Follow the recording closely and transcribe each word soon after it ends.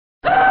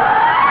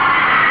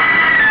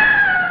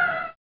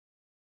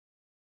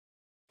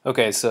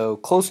Okay, so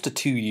close to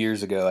 2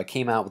 years ago, I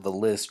came out with a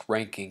list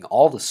ranking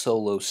all the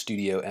solo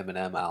studio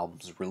Eminem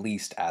albums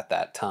released at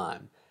that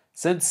time.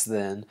 Since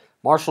then,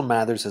 Marshall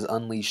Mathers has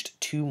unleashed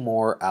two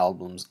more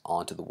albums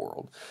onto the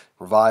world,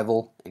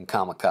 Revival and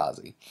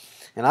Kamikaze.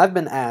 And I've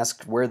been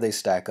asked where they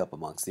stack up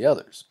amongst the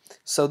others.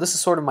 So this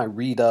is sort of my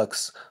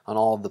redux on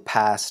all of the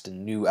past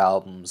and new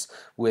albums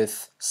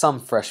with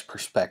some fresh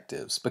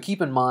perspectives. But keep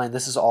in mind,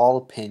 this is all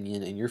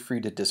opinion and you're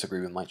free to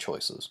disagree with my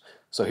choices.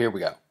 So here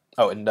we go.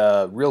 Oh, and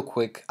real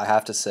quick, I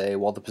have to say,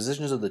 while the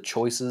positions of the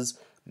choices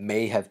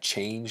may have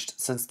changed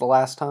since the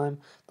last time,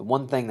 the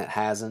one thing that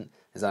hasn't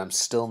is that I'm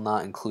still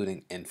not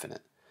including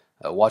Infinite.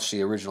 Watch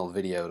the original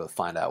video to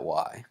find out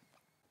why.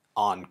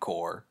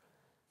 Encore.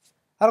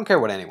 I don't care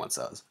what anyone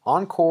says.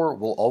 Encore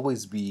will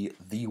always be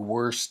the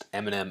worst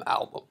Eminem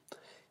album.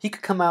 He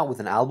could come out with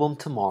an album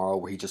tomorrow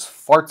where he just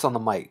farts on the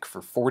mic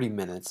for 40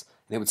 minutes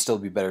and it would still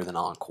be better than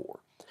Encore.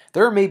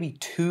 There are maybe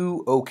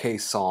two okay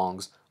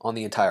songs on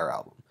the entire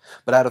album.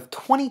 But out of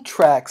 20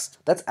 tracks,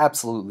 that's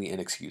absolutely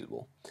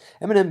inexcusable.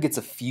 Eminem gets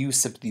a few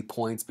sympathy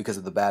points because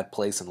of the bad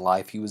place in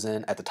life he was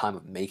in at the time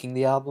of making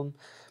the album,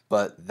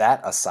 but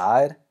that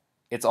aside,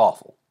 it's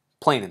awful.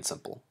 Plain and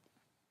simple.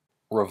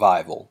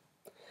 Revival.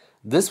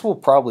 This will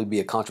probably be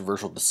a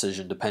controversial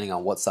decision depending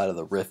on what side of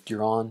the rift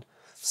you're on.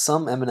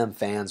 Some Eminem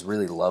fans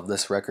really love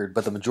this record,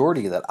 but the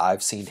majority that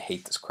I've seen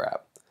hate this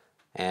crap.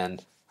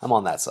 And I'm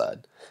on that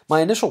side. My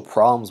initial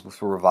problems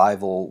with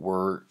Revival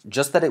were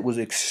just that it was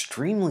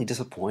extremely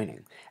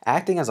disappointing.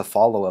 Acting as a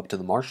follow-up to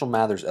the Marshall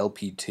Mathers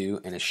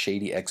LP2 and his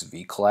Shady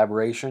XV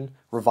collaboration,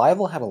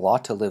 Revival had a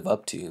lot to live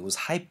up to and was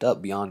hyped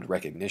up beyond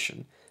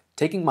recognition.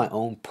 Taking my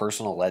own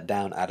personal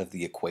letdown out of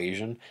the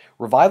equation,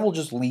 Revival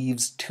just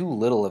leaves too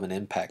little of an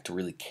impact to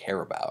really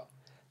care about.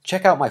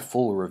 Check out my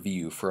full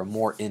review for a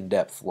more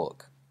in-depth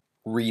look.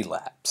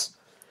 Relapse.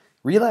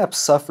 Relapse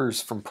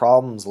suffers from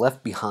problems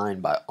left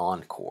behind by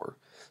Encore.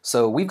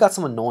 So we've got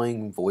some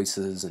annoying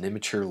voices and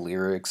immature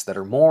lyrics that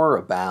are more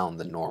abound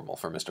than normal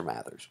for Mr.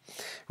 Mathers.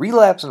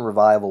 Relapse and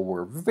Revival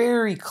were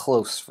very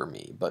close for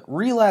me, but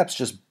Relapse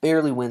just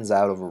barely wins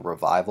out over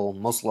Revival,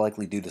 most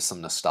likely due to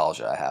some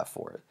nostalgia I have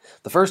for it.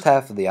 The first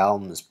half of the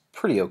album is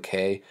pretty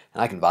okay,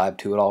 and I can vibe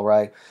to it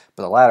alright,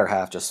 but the latter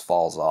half just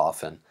falls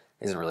off and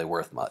isn't really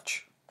worth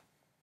much.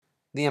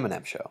 The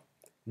Eminem Show.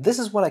 This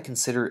is what I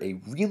consider a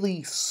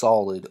really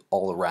solid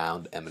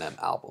all-around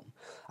Eminem album.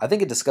 I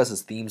think it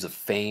discusses themes of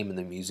fame in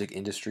the music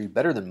industry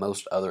better than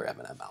most other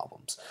Eminem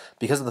albums,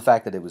 because of the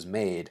fact that it was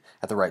made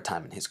at the right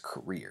time in his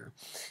career.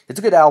 It's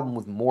a good album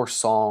with more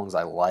songs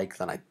I like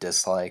than I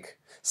dislike.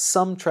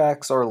 Some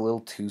tracks are a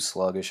little too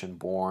sluggish and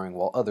boring,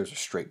 while others are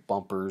straight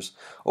bumpers.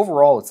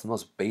 Overall, it's the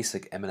most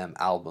basic Eminem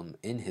album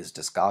in his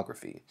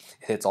discography.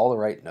 It hits all the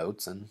right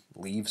notes and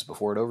leaves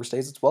before it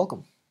overstays its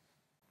welcome.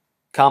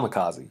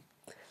 Kamikaze.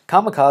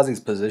 Kamikaze's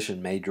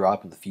position may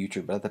drop in the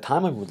future, but at the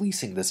time I'm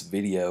releasing this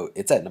video,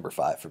 it's at number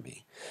 5 for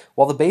me.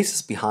 While the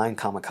basis behind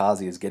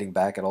Kamikaze is getting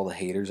back at all the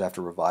haters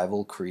after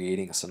Revival,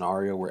 creating a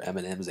scenario where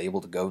Eminem is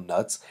able to go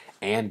nuts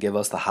and give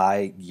us the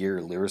high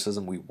gear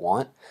lyricism we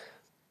want,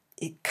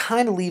 it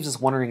kind of leaves us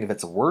wondering if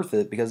it's worth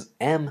it because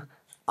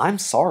I'm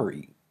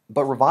sorry,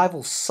 but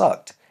Revival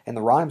sucked, and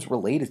the rhymes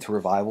related to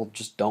Revival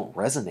just don't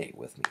resonate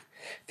with me.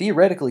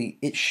 Theoretically,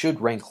 it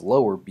should rank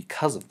lower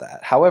because of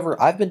that. However,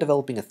 I've been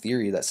developing a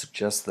theory that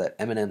suggests that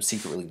Eminem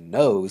secretly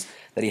knows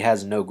that he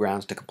has no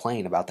grounds to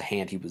complain about the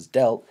hand he was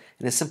dealt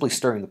and is simply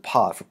stirring the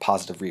pot for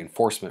positive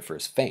reinforcement for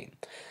his fame.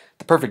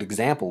 The perfect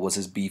example was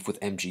his beef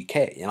with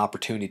MGK, an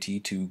opportunity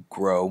to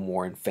grow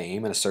more in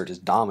fame and assert his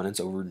dominance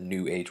over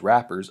new age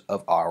rappers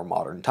of our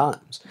modern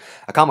times.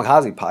 A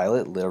kamikaze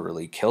pilot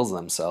literally kills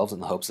themselves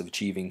in the hopes of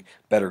achieving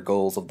better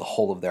goals of the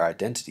whole of their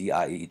identity,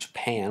 i.e.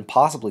 Japan,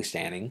 possibly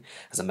standing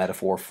as a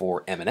metaphor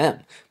for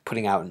Eminem,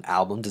 putting out an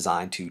album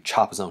designed to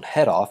chop his own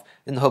head off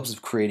in the hopes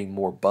of creating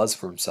more buzz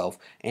for himself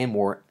and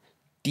more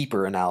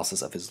deeper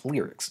analysis of his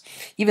lyrics.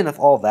 Even if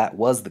all that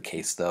was the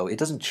case, though, it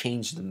doesn't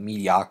change the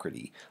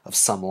mediocrity of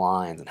some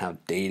lines and how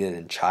dated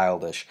and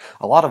childish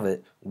a lot of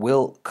it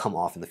will come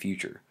off in the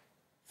future.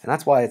 And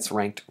that's why it's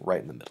ranked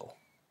right in the middle.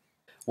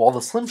 While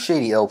the Slim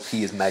Shady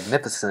LP is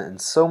magnificent in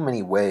so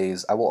many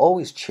ways, I will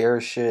always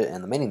cherish it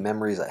and the many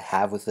memories I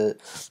have with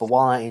it, but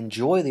while I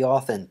enjoy the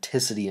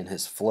authenticity in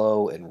his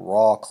flow and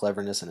raw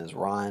cleverness in his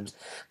rhymes,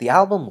 the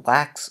album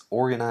lacks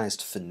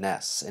organized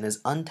finesse, and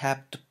his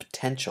untapped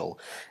potential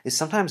is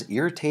sometimes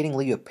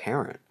irritatingly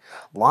apparent.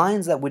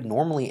 Lines that would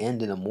normally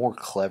end in a more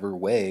clever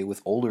way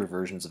with older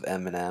versions of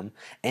Eminem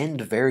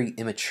end very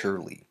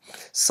immaturely.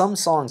 Some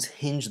songs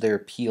hinge their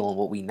appeal on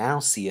what we now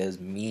see as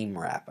meme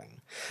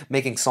rapping,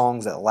 making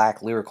songs that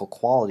lack lyrical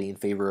quality in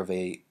favor of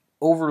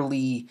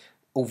overtly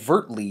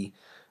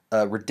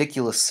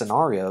ridiculous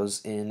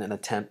scenarios in an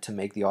attempt to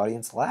make the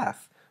audience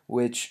laugh,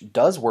 which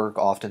does work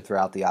often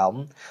throughout the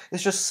album.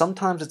 It's just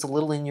sometimes it's a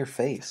little in your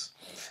face.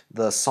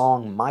 The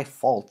song My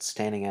Fault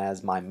standing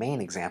as my main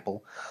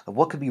example of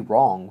what could be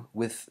wrong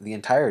with the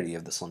entirety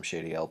of the Slim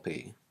Shady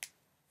LP.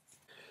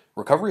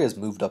 Recovery has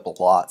moved up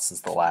a lot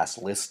since the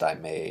last list I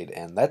made,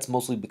 and that's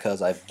mostly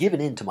because I've given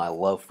in to my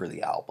love for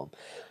the album.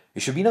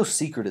 It should be no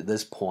secret at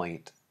this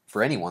point,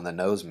 for anyone that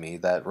knows me,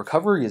 that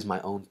Recovery is my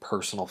own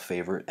personal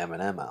favorite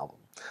Eminem album.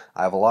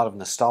 I have a lot of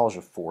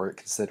nostalgia for it,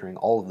 considering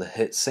all of the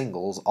hit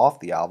singles off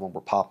the album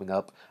were popping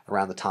up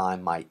around the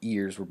time my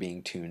ears were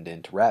being tuned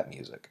into rap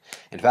music.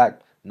 In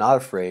fact, Not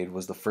Afraid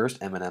was the first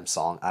Eminem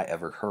song I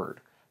ever heard.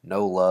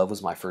 No Love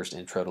was my first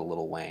intro to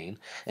Lil Wayne,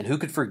 and who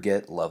could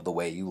forget Love the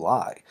Way You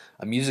Lie,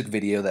 a music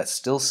video that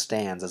still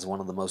stands as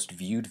one of the most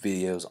viewed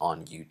videos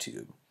on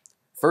YouTube.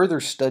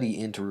 Further study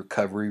into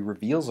Recovery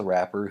reveals a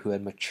rapper who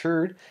had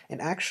matured and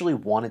actually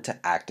wanted to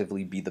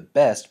actively be the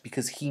best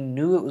because he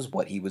knew it was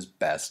what he was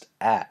best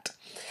at.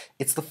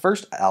 It's the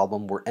first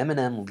album where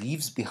Eminem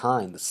leaves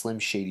behind the Slim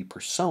Shady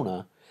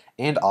persona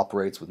and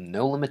operates with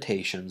no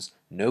limitations,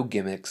 no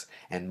gimmicks,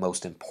 and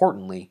most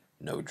importantly,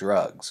 no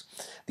drugs.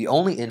 The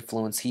only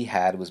influence he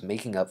had was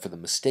making up for the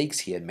mistakes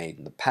he had made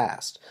in the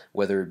past,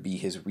 whether it be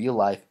his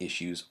real-life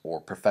issues or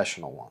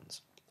professional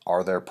ones.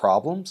 Are there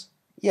problems?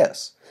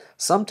 Yes.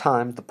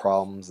 Sometimes the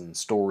problems and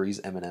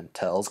stories Eminem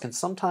tells can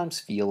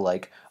sometimes feel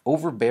like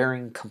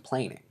overbearing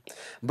complaining.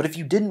 But if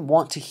you didn't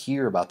want to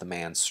hear about the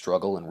man's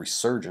struggle and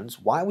resurgence,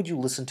 why would you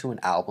listen to an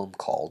album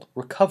called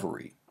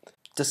Recovery?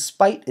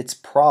 Despite its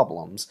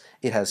problems,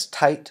 it has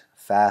tight,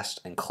 fast,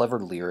 and clever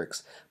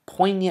lyrics,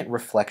 poignant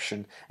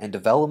reflection, and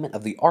development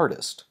of the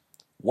artist.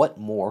 What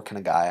more can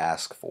a guy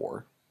ask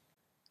for?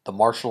 The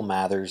Marshall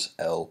Mathers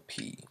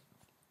LP.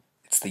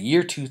 It's the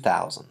year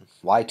 2000.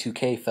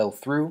 Y2K fell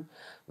through,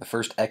 the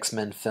first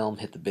X-Men film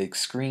hit the big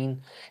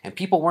screen, and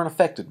people weren't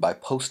affected by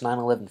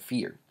post-9/11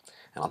 fear.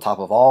 And on top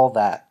of all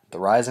that, the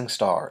rising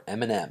star,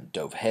 Eminem,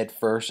 dove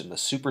headfirst into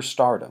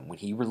superstardom when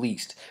he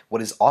released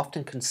what is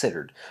often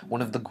considered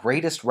one of the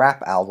greatest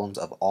rap albums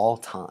of all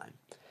time.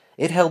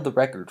 It held the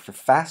record for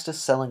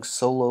fastest-selling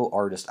solo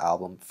artist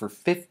album for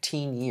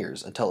 15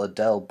 years until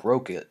Adele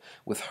broke it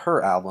with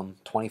her album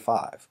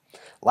 25.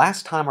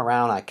 Last time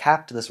around, I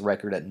capped this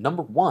record at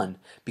number 1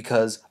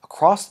 because,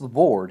 across the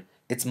board,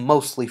 it's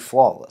mostly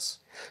flawless.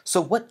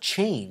 So what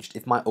changed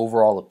if my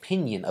overall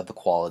opinion of the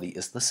quality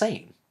is the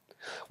same?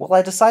 Well,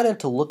 I decided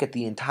to look at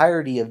the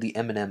entirety of the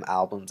Eminem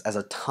albums as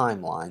a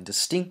timeline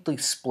distinctly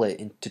split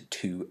into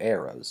 2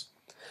 eras,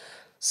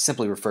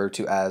 simply referred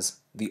to as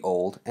the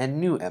old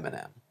and new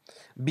Eminem,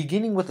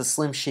 beginning with the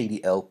Slim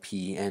Shady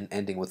LP and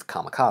ending with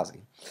Kamikaze,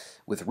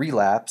 with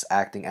Relapse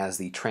acting as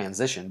the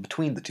transition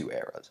between the 2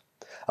 eras.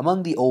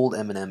 Among the old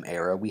Eminem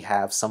era, we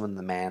have some of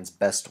the man's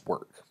best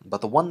work,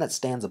 but the one that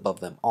stands above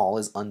them all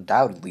is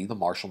undoubtedly the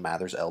Marshall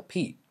Mathers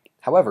LP.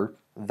 However,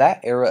 that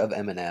era of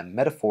Eminem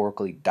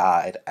metaphorically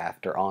died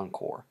after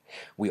Encore.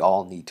 We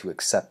all need to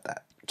accept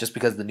that. Just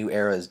because the new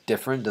era is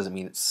different doesn't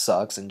mean it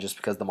sucks, and just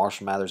because the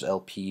Marshall Mathers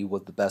LP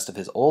was the best of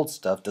his old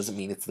stuff doesn't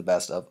mean it's the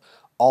best of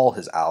all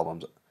his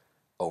albums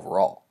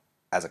overall,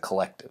 as a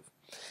collective.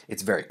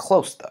 It's very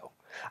close, though.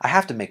 I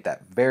have to make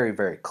that very,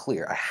 very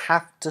clear. I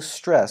have to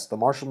stress the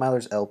Marshall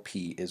Mathers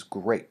LP is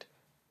great,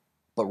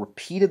 but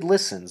repeated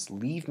listens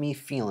leave me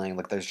feeling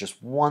like there's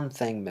just one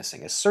thing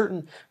missing, a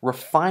certain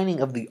refining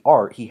of the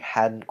art he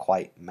hadn't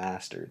quite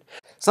mastered.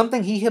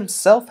 Something he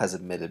himself has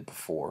admitted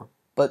before,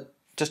 but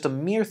just a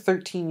mere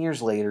 13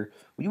 years later,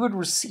 we would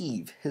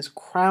receive his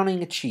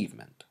crowning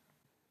achievement,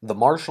 the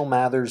Marshall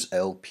Mathers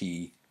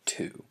LP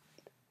 2.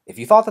 If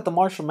you thought that the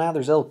Marshall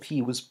Mathers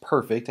LP was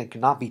perfect and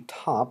could not be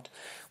topped,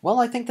 well,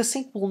 I think the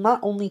sequel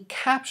not only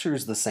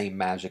captures the same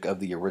magic of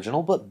the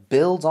original, but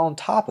builds on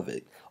top of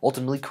it,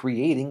 ultimately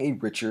creating a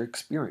richer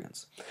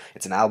experience.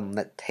 It's an album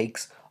that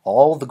takes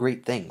all the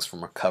great things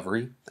from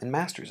Recovery and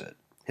masters it.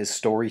 His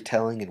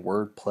storytelling and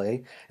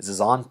wordplay is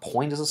as on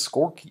point as a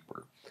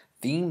scorekeeper.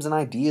 Themes and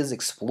ideas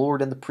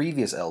explored in the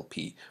previous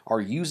LP are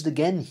used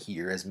again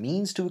here as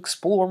means to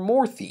explore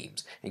more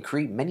themes and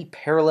create many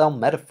parallel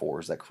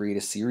metaphors that create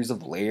a series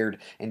of layered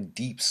and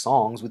deep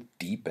songs with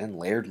deep and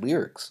layered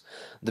lyrics.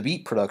 The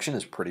beat production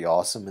is pretty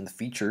awesome, and the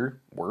feature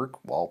work,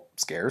 while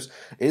scarce,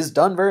 is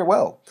done very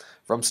well.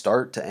 From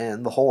start to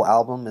end, the whole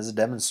album is a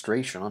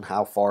demonstration on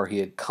how far he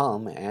had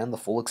come and the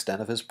full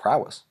extent of his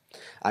prowess.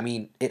 I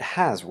mean, it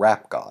has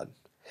Rap God.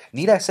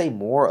 Need I say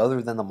more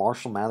other than the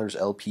Marshall Mathers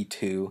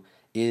LP2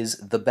 is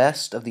the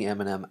best of the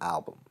Eminem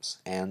albums,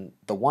 and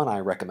the one I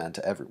recommend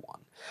to everyone.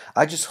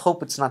 I just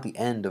hope it's not the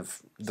end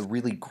of the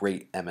really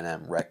great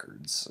Eminem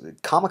records.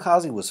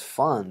 Kamikaze was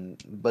fun,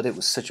 but it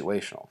was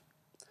situational.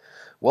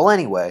 Well,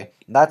 anyway,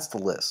 that's the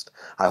list.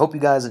 I hope you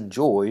guys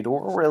enjoyed,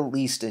 or were at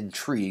least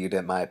intrigued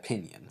at my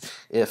opinion.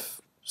 If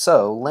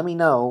so, let me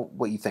know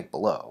what you think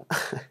below.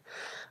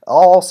 I'll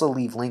also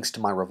leave links to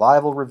my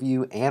revival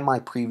review and my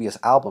previous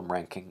album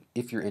ranking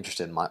if you're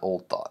interested in my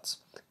old thoughts.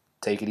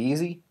 Take it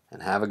easy,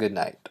 and have a good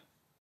night.